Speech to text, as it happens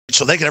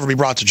so they can ever be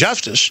brought to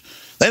justice.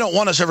 They don't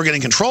want us ever getting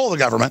control of the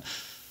government.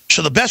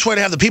 So the best way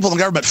to have the people in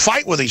the government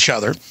fight with each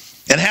other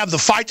and have the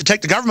fight to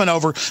take the government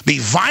over be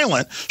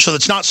violent so that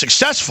it's not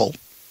successful,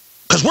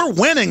 because we're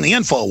winning the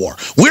info war.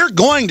 We're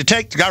going to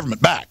take the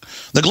government back.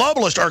 The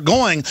globalists are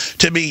going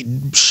to be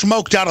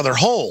smoked out of their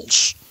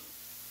holes.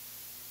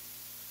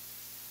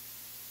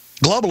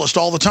 Globalists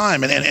all the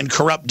time, and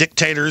corrupt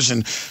dictators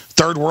and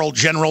third world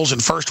generals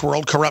and first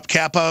world corrupt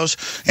capos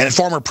and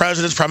former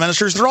presidents, prime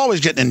ministers, they're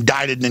always getting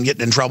indicted and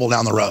getting in trouble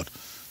down the road.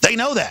 They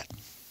know that.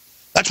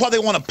 That's why they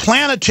want a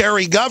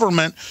planetary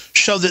government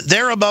so that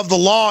they're above the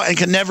law and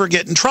can never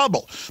get in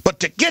trouble. But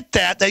to get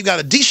that, they've got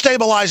to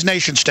destabilize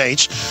nation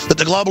states that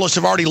the globalists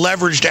have already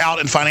leveraged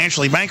out and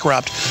financially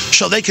bankrupt,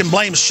 so they can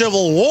blame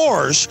civil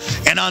wars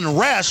and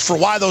unrest for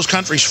why those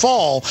countries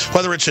fall,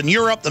 whether it's in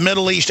Europe, the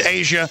Middle East,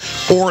 Asia,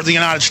 or the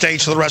United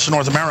States or the rest of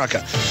North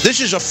America.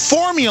 This is a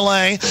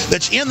formula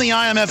that's in the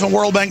IMF and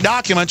World Bank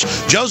documents.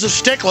 Joseph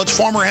Stiglitz,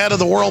 former head of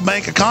the World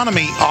Bank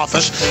Economy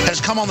Office, has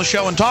come on the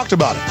show and talked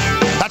about it.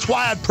 That's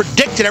why I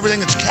predicted everything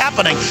that's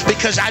happening,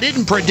 because I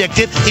didn't predict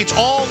it. It's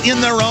all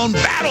in their own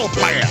battle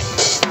plan.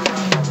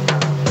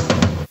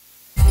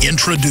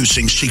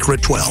 Introducing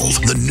Secret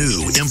 12, the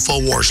new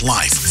InfoWars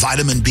Life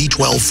Vitamin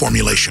B12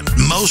 formulation.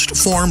 Most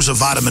forms of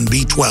vitamin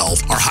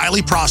B12 are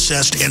highly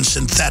processed and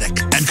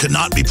synthetic and could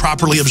not be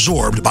properly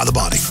absorbed by the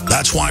body.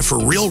 That's why for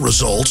real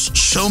results,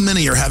 so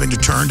many are having to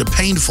turn to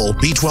painful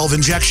B12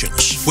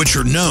 injections, which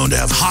are known to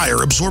have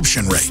higher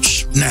absorption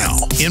rates. Now,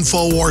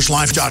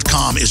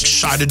 InfoWarsLife.com is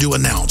excited to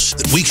announce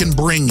that we can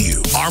bring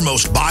you our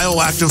most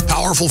bioactive,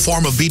 powerful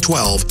form of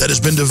B12 that has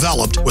been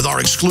developed with our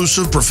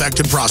exclusive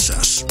perfected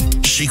process.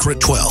 Secret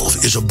 12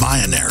 is a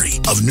binary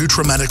of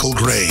nutramedical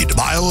grade,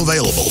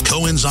 bioavailable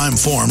coenzyme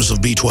forms of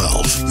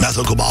B12,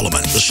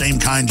 methylcobalamin, the same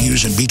kind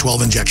used in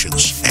B12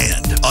 injections,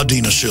 and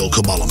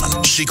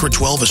adenosylcobalamin. Secret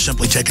 12 is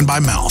simply taken by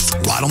mouth,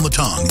 right on the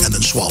tongue, and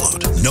then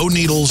swallowed. No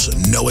needles,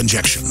 no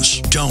injections.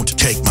 Don't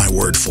take my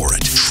word for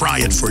it. Try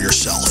it for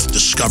yourself.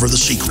 Discover the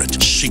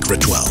secret.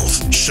 Secret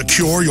 12.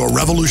 Secure your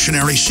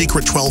revolutionary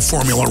Secret 12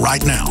 formula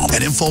right now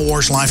at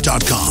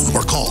InfoWarsLife.com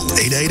or call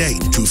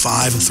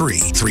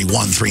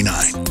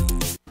 888-253-3139.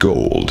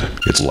 Gold.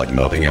 It's like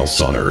nothing else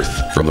on Earth.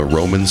 From the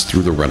Romans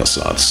through the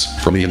Renaissance,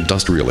 from the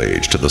Industrial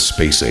Age to the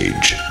Space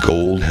Age,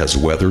 gold has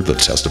weathered the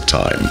test of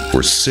time.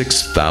 For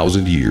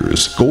 6,000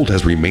 years, gold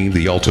has remained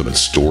the ultimate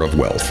store of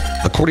wealth.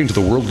 According to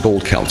the World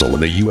Gold Council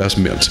and the U.S.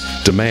 Mint,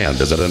 demand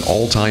is at an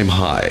all-time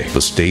high.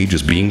 The stage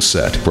is being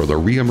set for the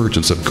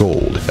reemergence of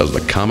gold as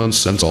the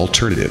common-sense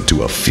alternative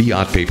to a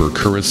fiat paper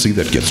currency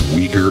that gets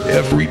weaker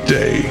every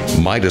day.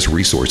 Midas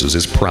Resources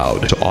is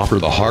proud to offer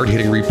the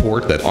hard-hitting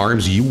report that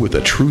arms you with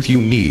the truth you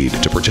need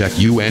to protect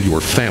you and your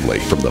family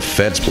from the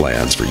Fed's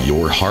plans for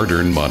your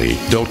hard-earned money.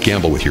 Don't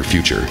gamble with your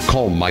future.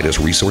 Call Midas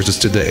Resources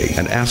today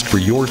and ask for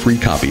your free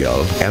copy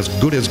of As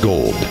Good as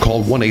Gold.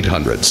 Call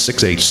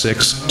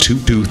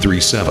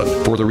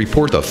 1-800-686-2237 for the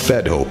report the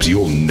Fed hopes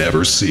you'll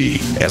never see.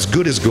 As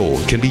Good as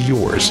Gold can be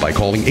yours by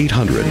calling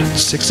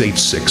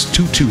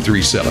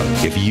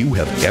 800-686-2237. If you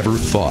have ever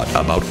thought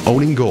about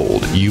owning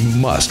gold, you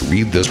must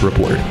read this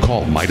report.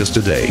 Call Midas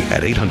today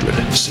at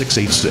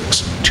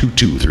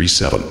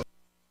 800-686-2237.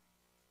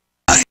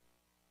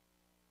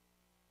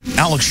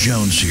 Alex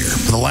Jones here.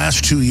 For the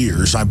last 2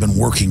 years, I've been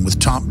working with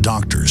top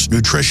doctors,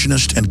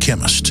 nutritionists, and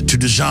chemists to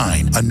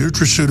design a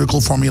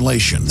nutraceutical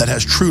formulation that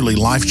has truly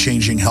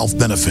life-changing health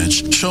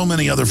benefits. So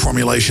many other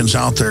formulations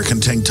out there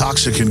contain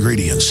toxic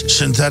ingredients,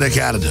 synthetic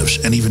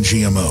additives, and even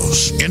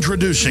GMOs.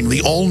 Introducing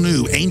the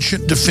all-new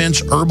Ancient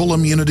Defense Herbal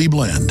Immunity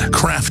Blend,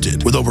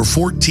 crafted with over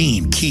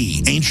 14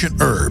 key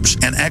ancient herbs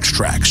and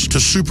extracts to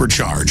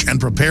supercharge and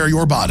prepare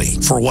your body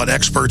for what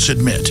experts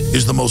admit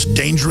is the most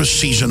dangerous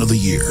season of the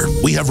year.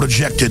 We have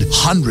rejected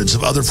hundreds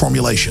of other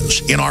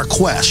formulations in our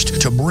quest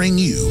to bring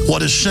you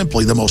what is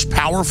simply the most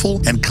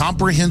powerful and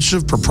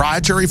comprehensive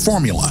proprietary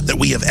formula that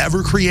we have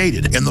ever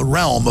created in the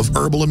realm of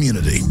herbal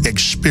immunity.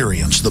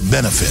 Experience the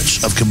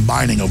benefits of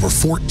combining over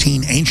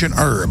 14 ancient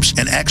herbs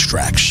and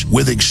extracts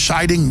with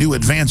exciting new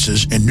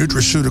advances in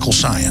nutraceutical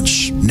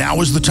science.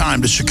 Now is the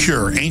time to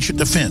secure Ancient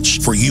Defense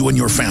for you and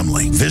your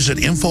family. Visit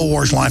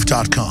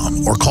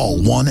InfoWarsLife.com or call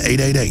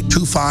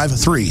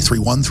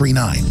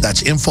 1-888-253-3139.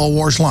 That's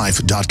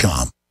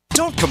InfoWarsLife.com.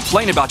 Don't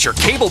complain about your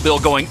cable bill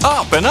going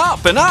up and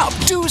up and up.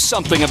 Do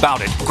something about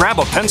it. Grab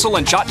a pencil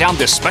and jot down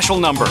this special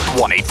number,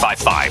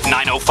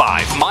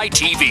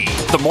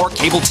 1-855-905-MY-TV. The more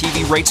cable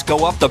TV rates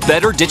go up, the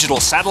better digital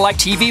satellite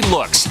TV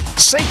looks.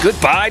 Say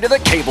goodbye to the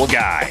cable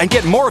guy and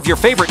get more of your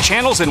favorite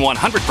channels in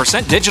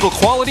 100% digital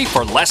quality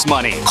for less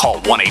money.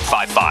 Call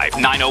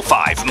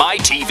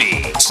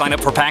 1-855-905-MY-TV. Sign up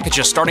for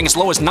packages starting as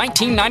low as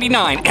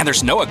 $19.99, and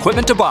there's no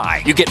equipment to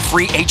buy. You get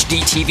free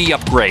HD TV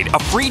upgrade, a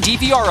free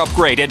DVR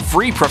upgrade, and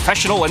free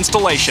professional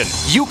installation.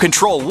 legislation. You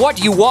control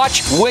what you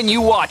watch when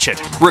you watch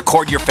it.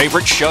 Record your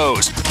favorite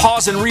shows.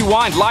 Pause and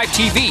rewind live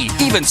TV.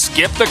 Even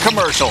skip the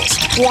commercials.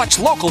 Watch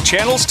local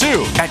channels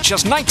too. At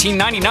just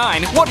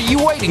 $19.99, what are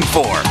you waiting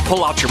for?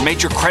 Pull out your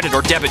major credit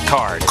or debit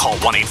card. Call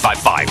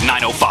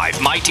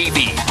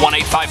 1-855-905-MyTV.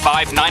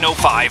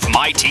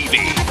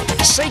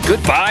 1-855-905-MyTV. Say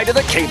goodbye to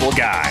the cable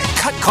guy.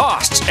 Cut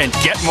costs and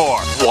get more.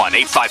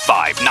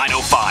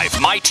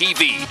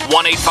 1-855-905-MyTV.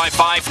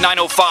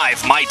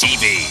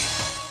 1-855-905-MyTV.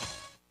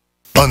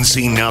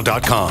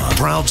 UnseenNow.com,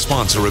 proud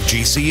sponsor of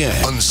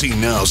GCN. Unseen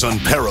Now's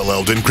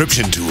unparalleled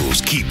encryption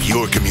tools keep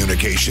your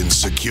communications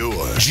secure.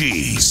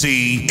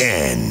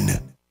 GCN.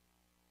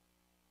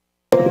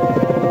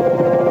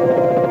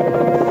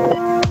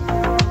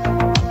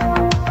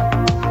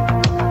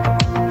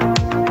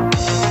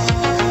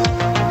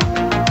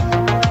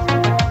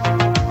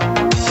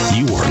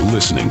 You are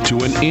listening to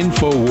an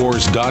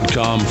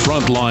Infowars.com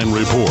frontline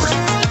report.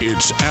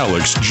 It's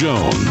Alex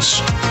Jones.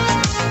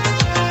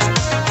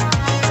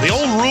 The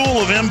old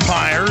rule of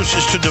empires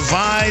is to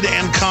divide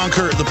and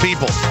conquer the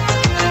people.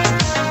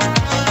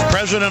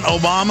 President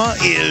Obama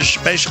is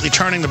basically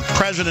turning the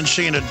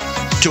presidency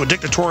into a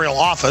dictatorial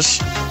office.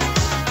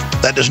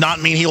 That does not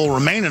mean he will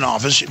remain in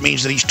office. It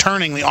means that he's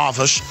turning the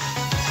office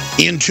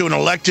into an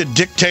elected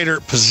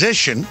dictator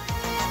position.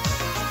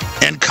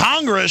 And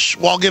Congress,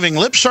 while giving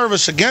lip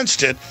service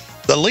against it,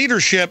 the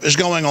leadership is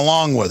going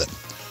along with it.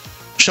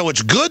 So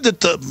it's good that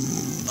the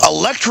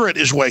electorate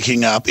is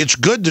waking up. It's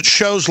good that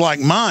shows like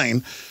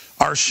mine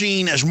are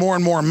seen as more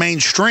and more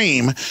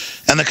mainstream,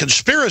 and the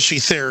conspiracy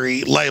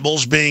theory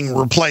labels being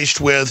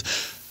replaced with,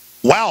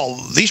 wow,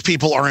 these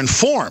people are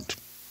informed.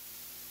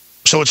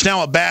 So it's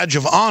now a badge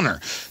of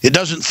honor. It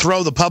doesn't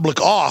throw the public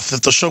off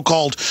that the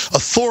so-called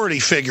authority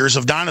figures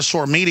of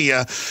dinosaur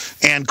media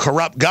and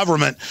corrupt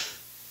government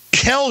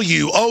tell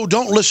you, oh,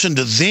 don't listen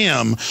to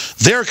them.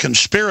 They're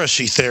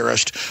conspiracy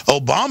theorists.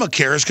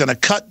 Obamacare is going to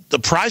cut the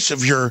price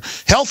of your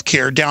health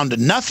care down to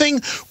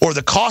nothing or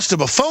the cost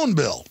of a phone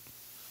bill.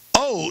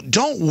 Oh,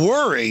 don't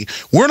worry.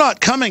 We're not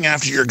coming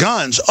after your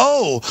guns.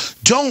 Oh,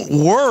 don't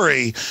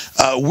worry.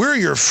 We're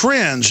your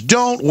friends.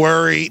 Don't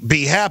worry.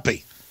 Be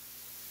happy.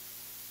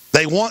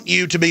 They want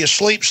you to be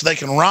asleep so they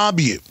can rob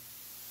you.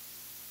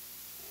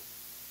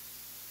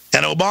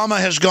 And Obama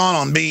has gone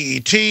on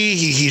BET.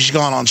 He's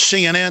gone on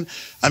CNN.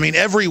 I mean,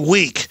 every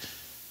week,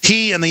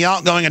 he and the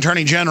outgoing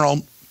Attorney General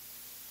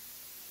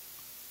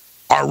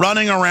are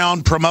running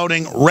around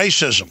promoting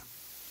racism,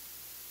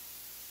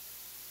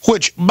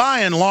 which, by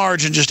and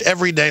large, in just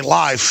everyday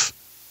life,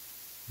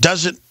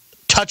 doesn't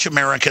touch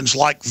Americans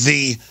like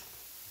the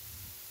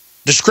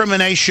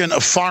discrimination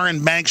of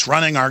foreign banks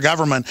running our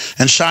government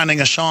and signing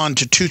us on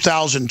to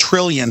 $2,000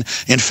 trillion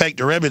in fake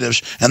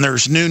derivatives. And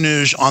there's new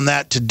news on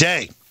that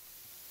today.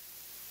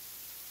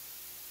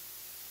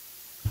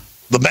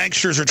 The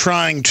banksters are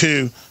trying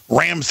to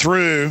ram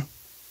through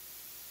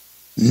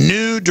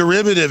new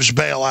derivatives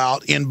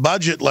bailout in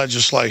budget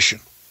legislation.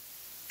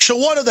 So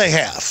what do they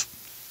have?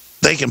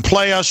 They can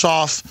play us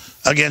off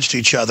against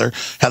each other,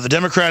 have the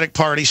Democratic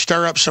Party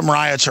stir up some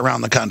riots around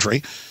the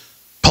country.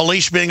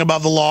 Police being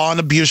above the law and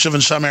abusive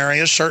in some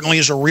areas certainly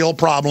is a real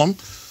problem.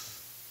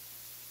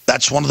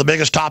 That's one of the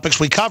biggest topics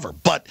we cover.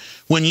 But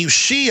when you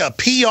see a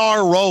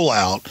PR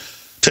rollout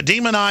to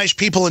demonize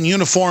people in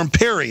uniform,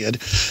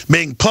 period,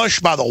 being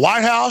pushed by the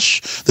White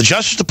House, the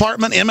Justice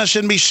Department,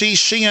 MSNBC,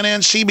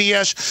 CNN,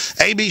 CBS,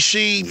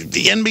 ABC,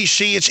 the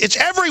NBC, it's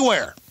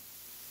everywhere.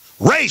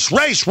 Race,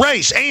 race,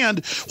 race,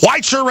 and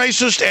whites are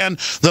racist, and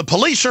the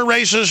police are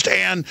racist,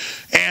 and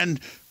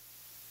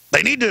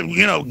they need to,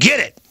 get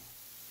it.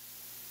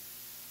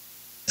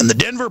 And the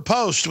Denver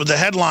Post with the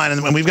headline,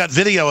 and we've got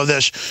video of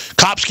this,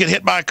 cops get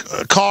hit by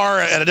a car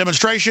at a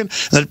demonstration,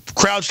 and the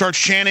crowd starts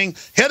chanting,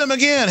 hit him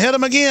again, hit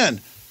him again.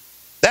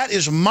 That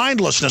is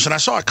mindlessness. And I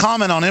saw a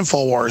comment on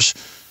InfoWars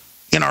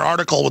in our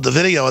article with the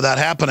video of that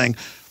happening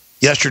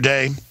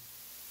yesterday,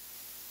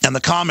 and the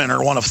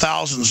commenter, one of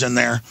thousands in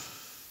there,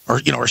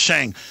 are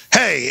saying,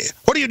 hey,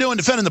 what are you doing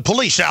defending the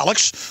police,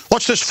 Alex?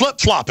 What's this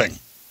flip-flopping? And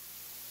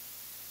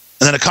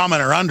then a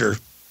commenter under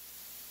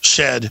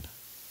said,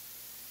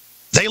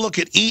 they look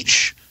at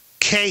each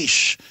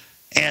case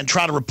and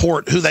try to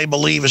report who they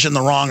believe is in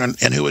the wrong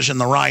and who is in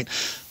the right.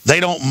 They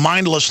don't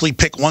mindlessly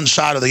pick one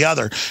side or the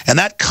other. And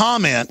that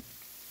comment,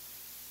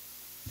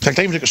 in fact,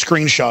 I even took a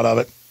screenshot of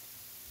it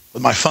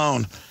with my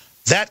phone.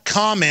 That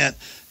comment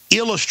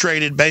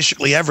illustrated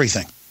basically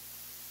everything.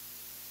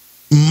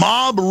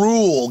 Mob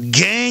rule,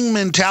 gang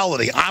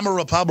mentality. I'm a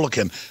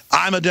Republican.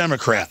 I'm a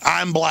Democrat.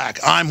 I'm black.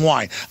 I'm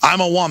white.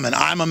 I'm a woman.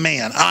 I'm a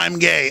man. I'm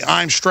gay.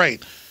 I'm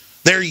straight.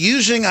 They're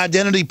using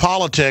identity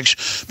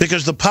politics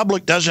because the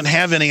public doesn't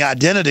have any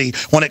identity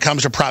when it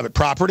comes to private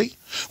property,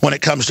 when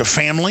it comes to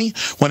family,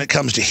 when it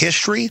comes to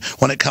history,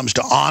 when it comes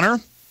to honor.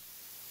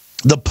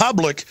 The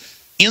public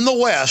in the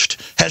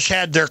West has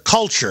had their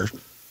culture,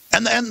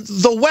 and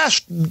the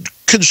West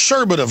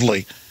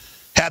conservatively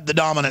had the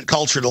dominant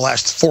culture the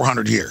last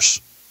 400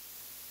 years.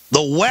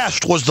 The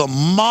West was the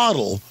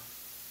model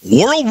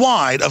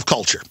worldwide of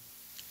culture.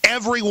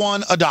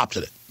 Everyone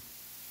adopted it.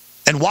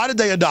 And why did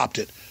they adopt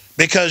it?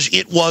 Because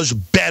it was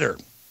better.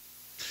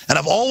 And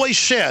I've always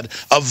said,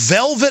 a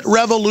velvet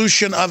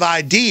revolution of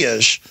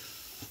ideas,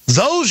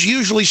 those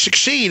usually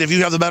succeed if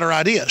you have the better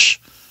ideas.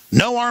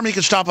 No army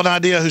can stop an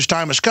idea whose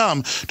time has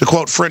come, to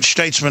quote French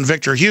statesman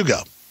Victor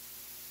Hugo.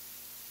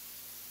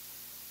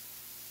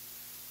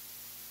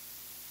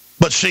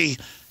 But see,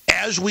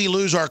 as we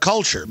lose our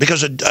culture,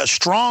 because a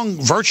strong,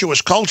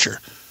 virtuous culture,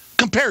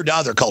 compared to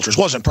other cultures,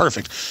 wasn't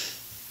perfect,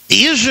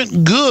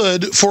 isn't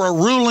good for a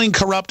ruling,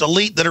 corrupt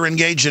elite that are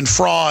engaged in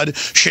fraud,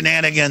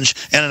 shenanigans,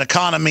 and an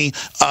economy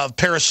of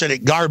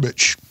parasitic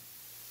garbage.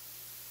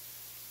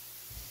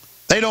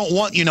 They don't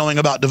want you knowing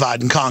about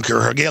divide and conquer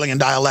or Hegelian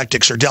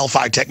dialectics or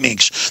Delphi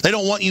techniques. They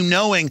don't want you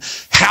knowing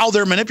how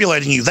they're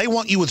manipulating you. They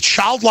want you with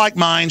childlike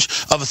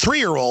minds of a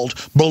 3-year-old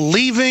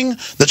believing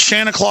that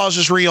Santa Claus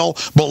is real,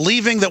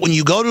 believing that when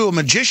you go to a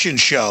magician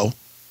show,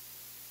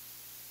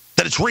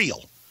 that it's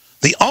real.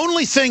 The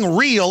only thing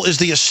real is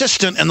the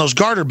assistant and those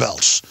garter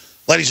belts,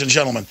 ladies and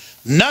gentlemen.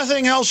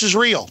 Nothing else is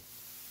real.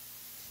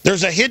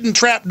 There's a hidden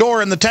trap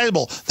door in the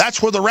table.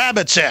 That's where the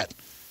rabbit's at.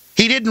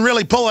 He didn't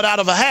really pull it out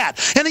of a hat.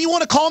 And you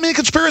want to call me a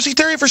conspiracy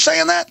theory for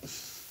saying that?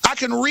 I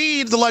can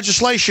read the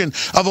legislation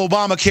of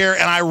Obamacare,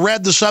 and I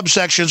read the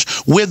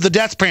subsections with the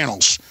death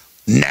panels.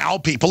 Now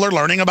people are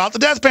learning about the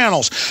death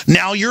panels.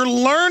 Now you're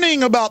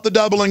learning about the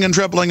doubling and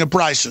tripling of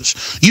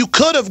prices. You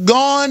could have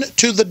gone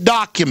to the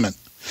document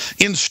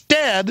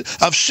instead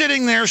of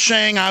sitting there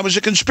saying I was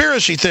a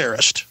conspiracy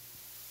theorist.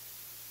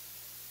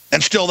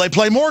 And still they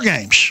play more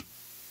games.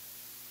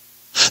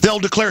 They'll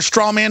declare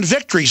straw man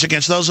victories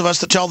against those of us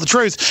that tell the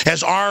truth.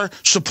 As our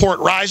support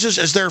rises,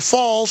 as there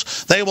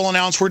falls, they will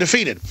announce we're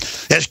defeated.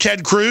 As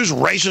Ted Cruz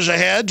races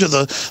ahead to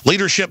the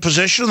leadership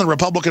position in the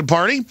Republican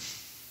Party,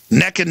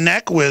 neck and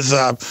neck with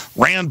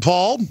Rand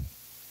Paul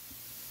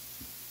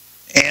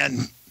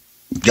and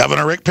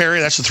Governor Rick Perry,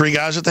 that's the 3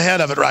 guys at the head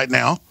of it right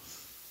now.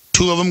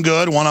 2 of them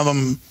good, 1 of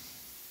them,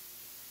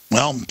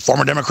 well,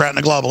 former Democrat and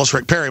a globalist,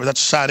 Rick Perry, but that's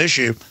a side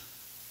issue.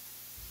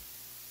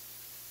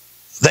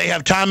 They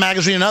have Time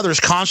Magazine and others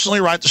constantly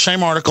write the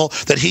same article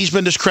that he's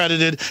been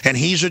discredited and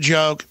he's a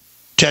joke,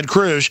 Ted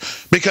Cruz,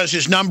 because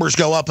his numbers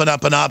go up and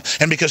up and up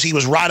and because he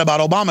was right about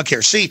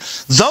Obamacare. See,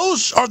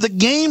 those are the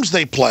games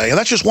they play. And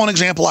that's just one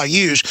example I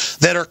use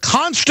that are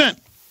constant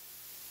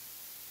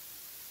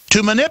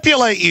to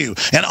manipulate you.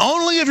 And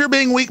only if you're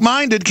being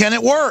weak-minded can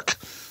it work.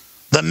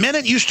 The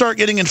minute you start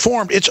getting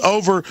informed, it's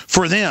over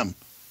for them.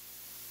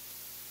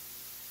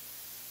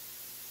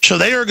 So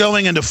they are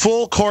going into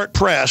full court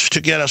press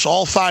to get us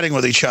all fighting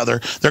with each other.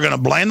 They're going to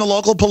blame the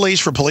local police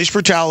for police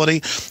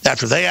brutality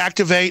after they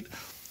activate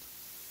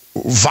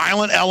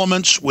violent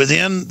elements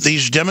within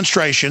these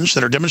demonstrations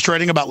that are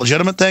demonstrating about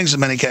legitimate things in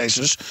many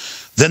cases.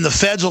 Then the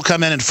feds will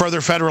come in and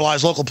further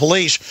federalize local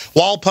police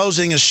while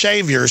posing as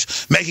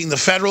saviors, making the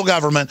federal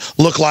government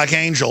look like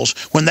angels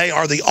when they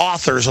are the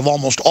authors of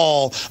almost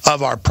all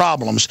of our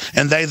problems,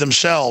 and they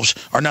themselves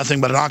are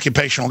nothing but an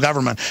occupational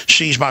government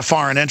seized by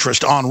foreign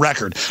interest on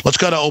record. Let's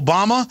go to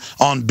Obama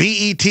on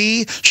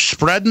BET,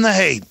 spreading the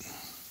hate.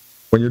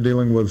 When you're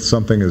dealing with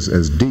something as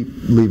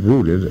deeply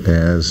rooted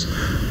as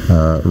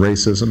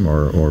racism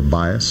or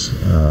bias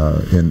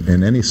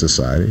in any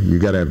society, you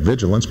got to have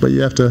vigilance, but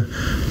you have to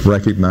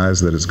recognize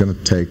that it's going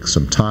to take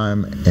some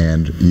time,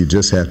 and you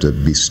just have to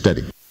be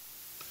steady.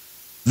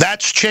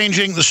 That's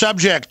changing the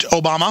subject,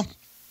 Obama.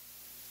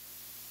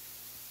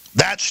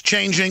 That's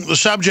changing the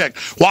subject.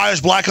 Why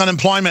is black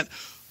unemployment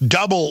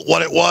double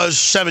what it was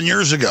 7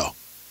 years ago?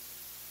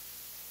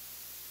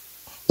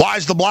 Why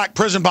is the black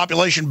prison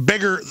population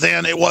bigger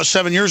than it was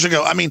 7 years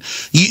ago? I mean,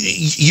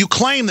 you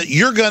claim that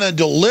you're going to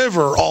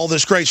deliver all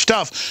this great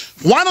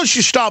stuff. Why don't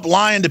you stop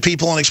lying to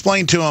people and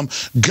explain to them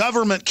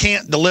government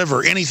can't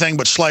deliver anything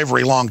but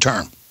slavery long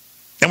term?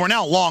 And we're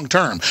now long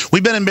term.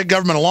 We've been in big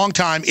government a long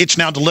time. It's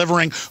now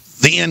delivering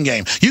the end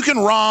game. You can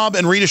rob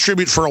and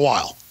redistribute for a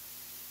while.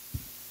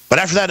 But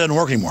after that, it doesn't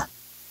work anymore.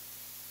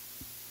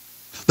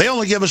 They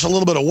only give us a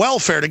little bit of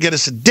welfare to get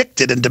us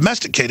addicted and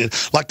domesticated,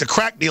 like the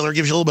crack dealer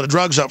gives you a little bit of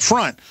drugs up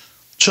front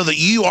so that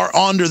you are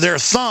under their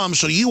thumb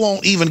so you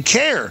won't even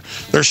care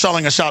they're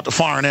selling us out to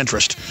foreign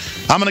interest.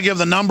 I'm going to give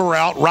the number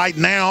out right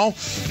now.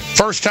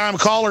 First-time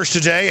callers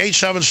today,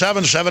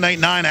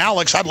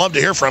 877-789-ALEX. I'd love to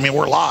hear from you.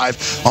 We're live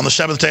on the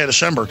 7th day of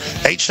December.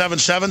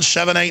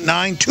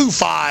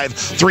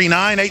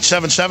 877-789-2539,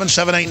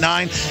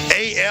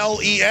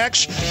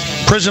 877-789-ALEX.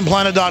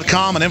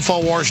 PrisonPlanet.com and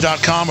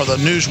Infowars.com are the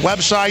news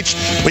websites.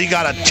 We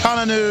got a ton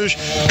of news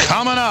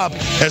coming up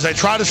as they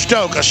try to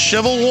stoke a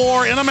civil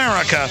war in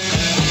America.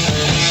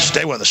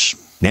 Stay with us.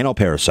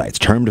 Nanoparasites,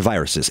 termed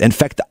viruses,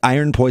 infect the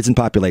iron-poisoned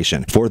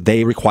population, for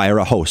they require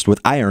a host with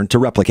iron to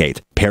replicate.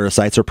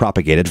 Parasites are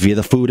propagated via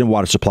the food and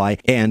water supply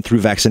and through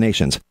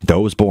vaccinations.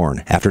 Those born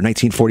after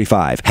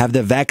 1945 have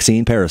the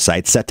vaccine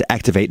parasite set to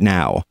activate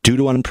now. Due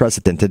to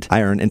unprecedented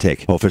iron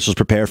intake, officials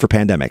prepare for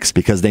pandemics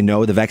because they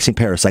know the vaccine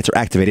parasites are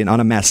activating on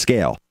a mass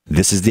scale.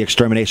 This is the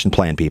extermination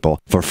plan, people.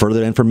 For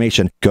further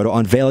information, go to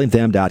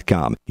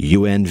unveilingthem.com.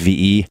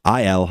 UNVEILING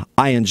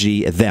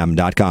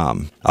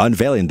them.com.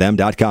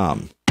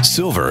 Unveilingthem.com.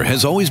 Silver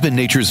has always been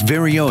nature's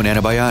very own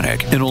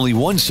antibiotic, and only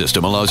one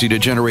system allows you to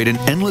generate an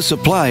endless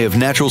supply of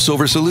natural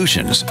silver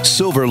solutions.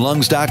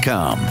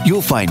 Silverlungs.com.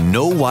 You'll find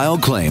no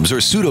wild claims or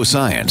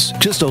pseudoscience,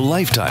 just a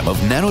lifetime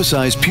of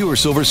nano-sized pure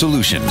silver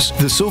solutions.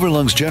 The Silver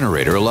Lungs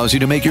generator allows you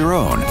to make your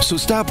own, so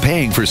stop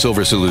paying for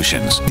silver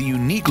solutions. The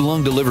unique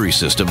lung delivery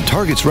system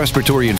targets respiratory infections